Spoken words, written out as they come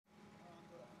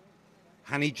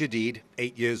Hani Jadid,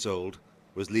 8 years old,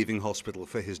 was leaving hospital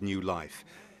for his new life.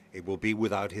 It will be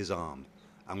without his arm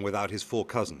and without his 4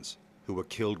 cousins, who were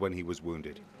killed when he was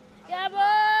wounded.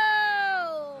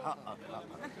 Yabo!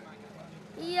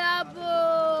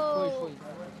 Yabo!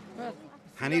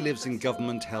 Hani lives in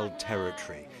government-held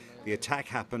territory. The attack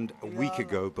happened a week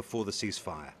ago before the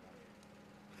ceasefire.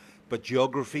 But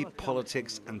geography,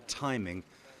 politics, and timing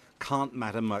can't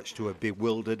matter much to a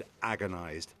bewildered,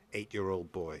 agonized 8-year-old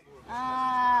boy.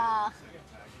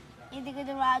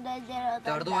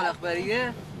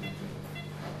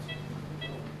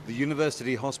 The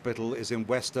university hospital is in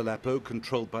West Aleppo,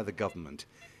 controlled by the government.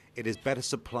 It is better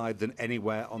supplied than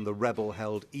anywhere on the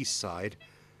rebel-held east side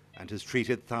and has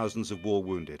treated thousands of war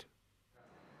wounded.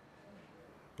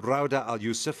 Rauda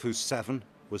al-Yusuf, who's 7,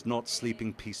 was not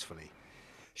sleeping peacefully.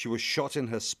 She was shot in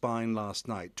her spine last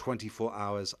night, 24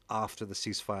 hours after the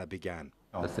ceasefire began.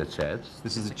 This is the chest.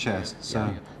 This is the chest, so...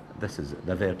 Yeah. This is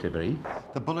the vertebrae.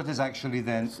 The bullet is actually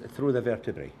then... Through the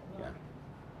vertebrae, yeah.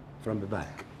 From the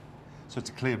back. So it's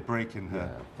a clear break in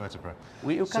her vertebra.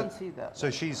 You can see that.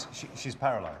 So she's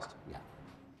paralyzed? Yeah.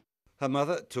 Her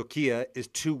mother, Turkiya, is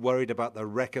too worried about the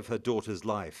wreck of her daughter's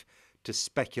life to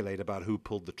speculate about who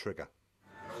pulled the trigger.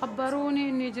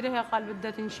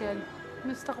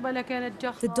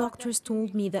 The doctors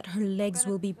told me that her legs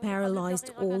will be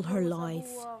paralyzed all her life.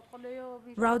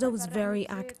 Rauda was very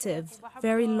active,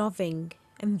 very loving,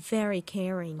 and very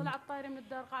caring.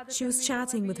 She was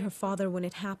chatting with her father when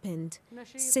it happened,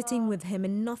 sitting with him,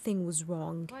 and nothing was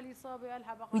wrong.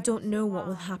 We don't know what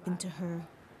will happen to her.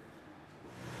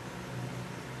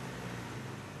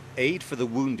 Aid for the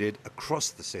wounded across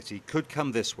the city could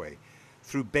come this way,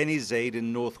 through Beni Zaid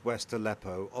in northwest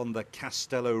Aleppo on the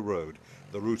Castello Road,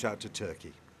 the route out to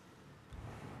Turkey.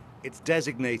 It's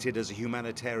designated as a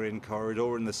humanitarian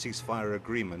corridor in the ceasefire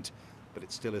agreement, but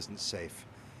it still isn't safe.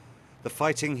 The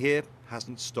fighting here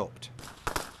hasn't stopped.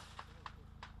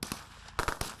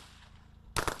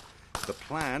 The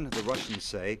plan, the Russians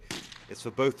say, is for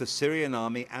both the Syrian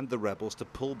army and the rebels to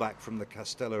pull back from the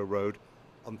Castello Road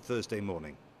on Thursday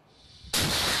morning.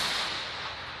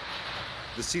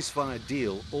 The ceasefire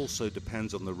deal also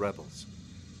depends on the rebels.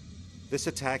 This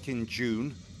attack in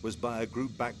June was by a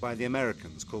group backed by the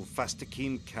Americans called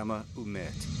Fastikim Kama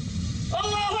Umet.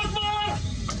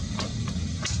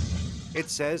 It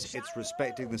says it's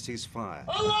respecting the ceasefire.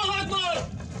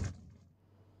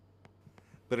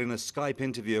 But in a Skype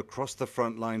interview across the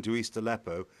front line to East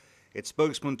Aleppo, its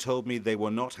spokesman told me they were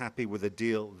not happy with a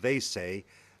deal they say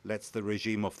lets the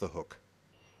regime off the hook.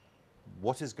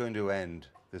 What is going to end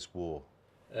this war?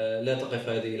 The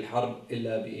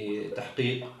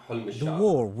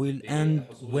war will end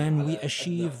when we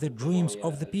achieve the dreams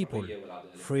of the people,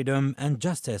 freedom and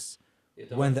justice,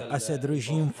 when the Assad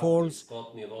regime falls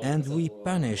and we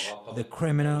punish the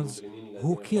criminals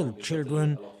who killed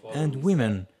children and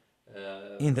women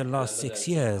in the last 6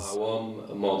 years.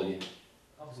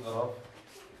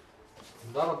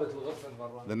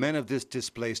 The men of this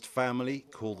displaced family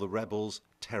call the rebels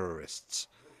terrorists.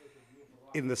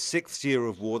 In the 6th year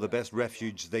of war, the best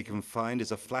refuge they can find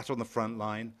is a flat on the front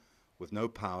line with no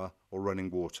power or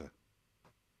running water.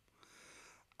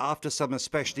 After some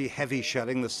especially heavy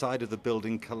shelling, the side of the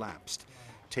building collapsed,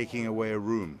 taking away a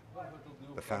room.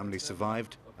 The family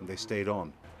survived and they stayed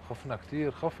on.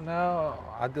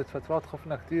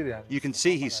 You can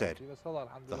see, he said,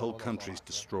 the whole country's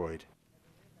destroyed.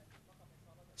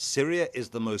 Syria is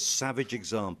the most savage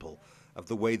example of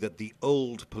the way that the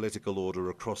old political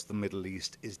order across the Middle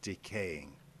East is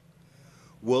decaying.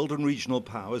 World and regional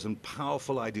powers and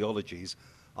powerful ideologies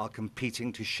are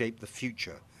competing to shape the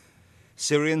future.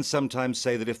 Syrians sometimes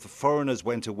say that if the foreigners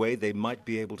went away, they might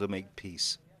be able to make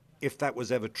peace. If that was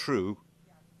ever true,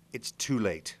 it's too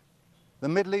late. The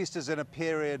Middle East is in a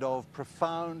period of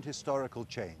profound historical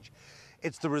change.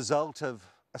 It's the result of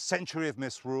a century of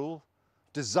misrule,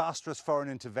 disastrous foreign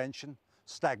intervention,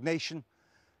 stagnation,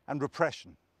 and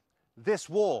repression. This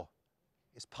war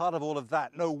is part of all of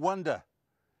that. No wonder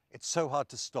it's so hard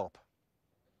to stop.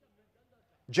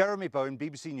 Jeremy Bowen,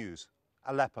 BBC News,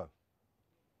 Aleppo.